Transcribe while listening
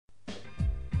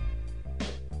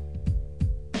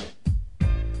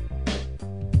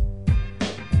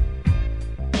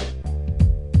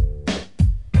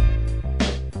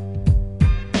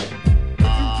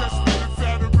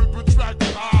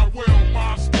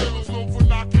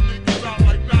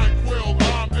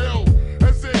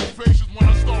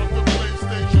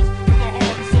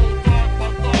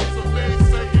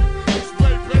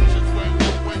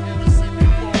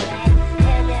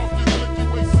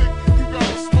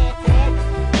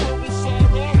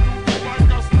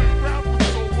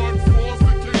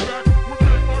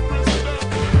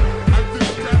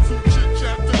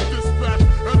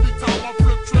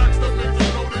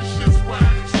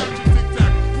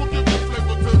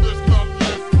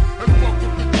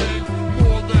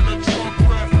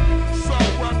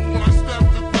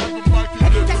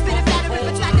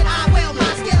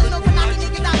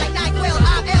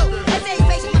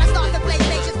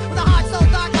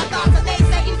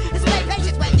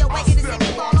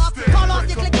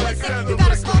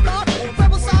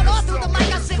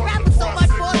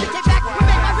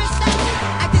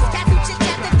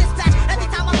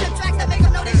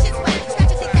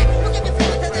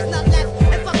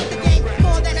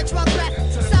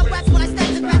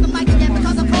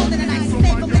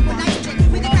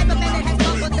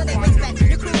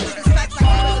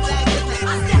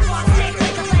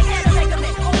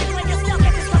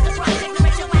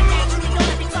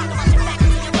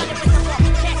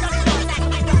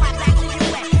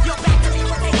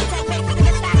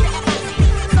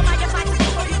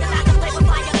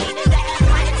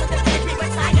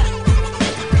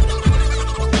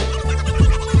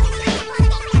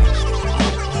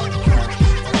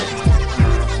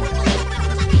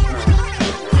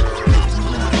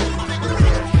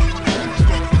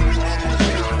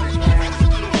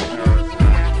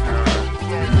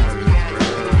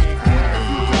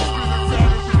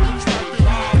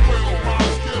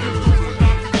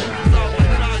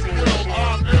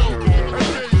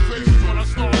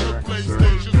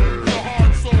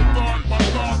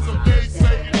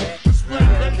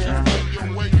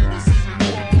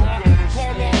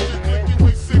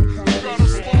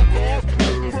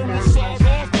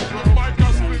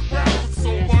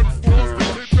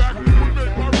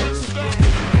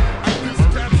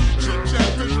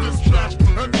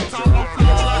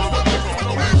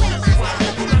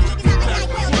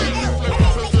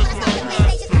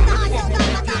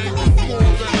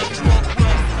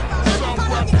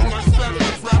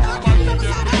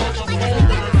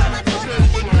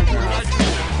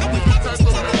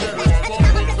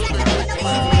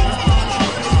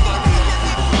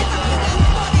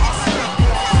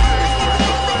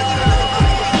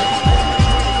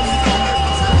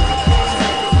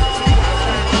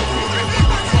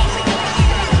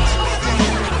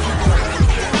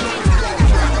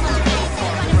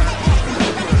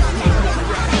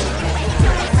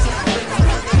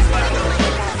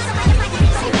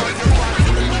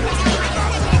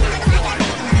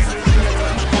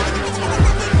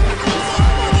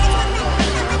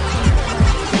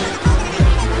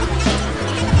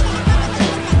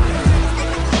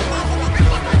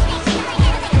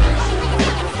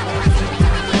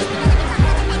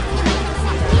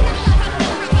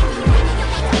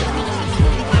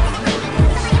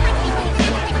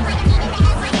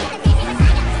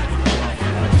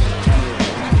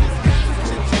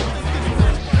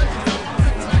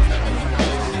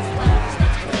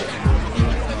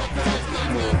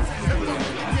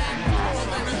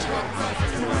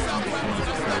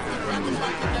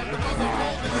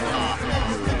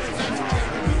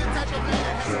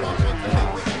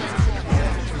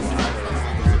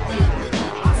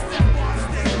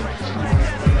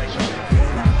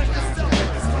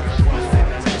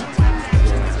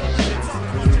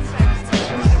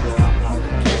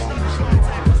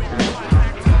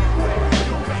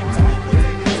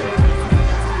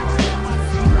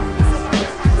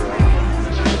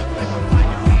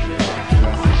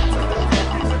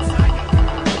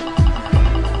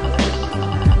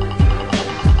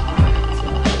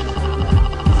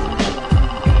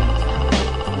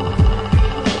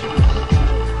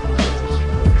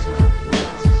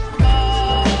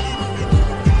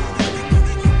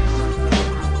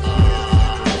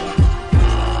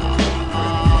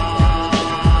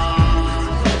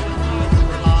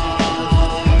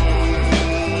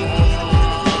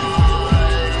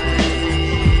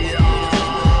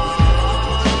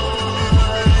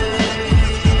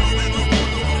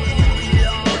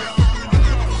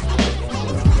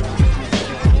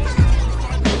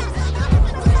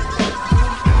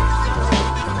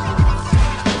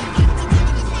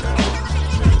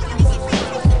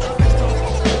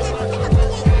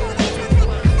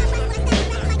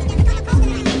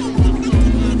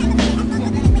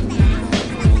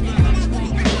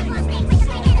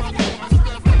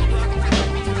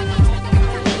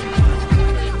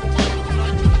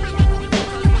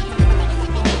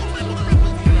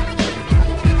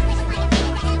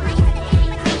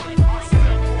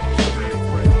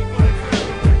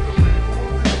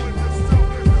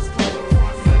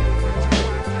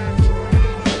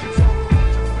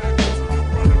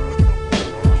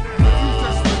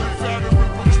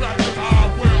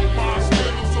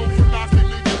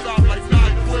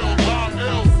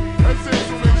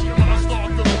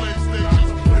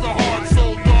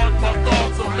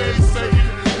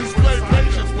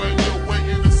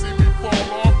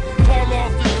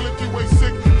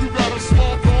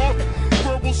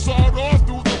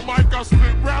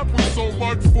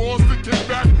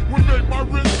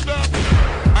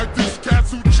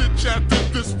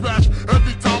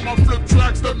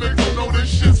make them know this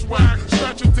shit's whack.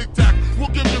 Scratch and tic-tac, we'll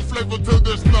give you flavor till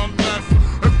there's none left.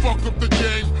 And fuck up the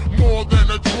game more than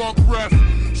a drunk ref.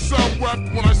 Some wept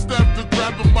when I stepped to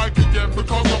grab the mic again,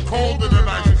 because I'm colder than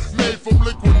ice, made from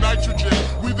liquid nitrogen.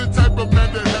 We the type of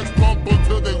men that heads bump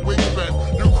until they wings bend.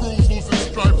 Your crew's losing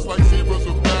stripes like zebras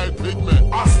with bad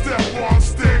pigment. I step on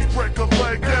stage, break a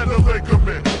leg and a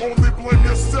ligament. Only blame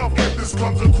yourself if this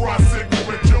comes across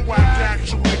ignorant. Your whack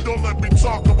actually, don't let me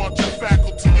talk about your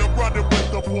faculty. You're running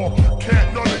with the wall,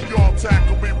 can't none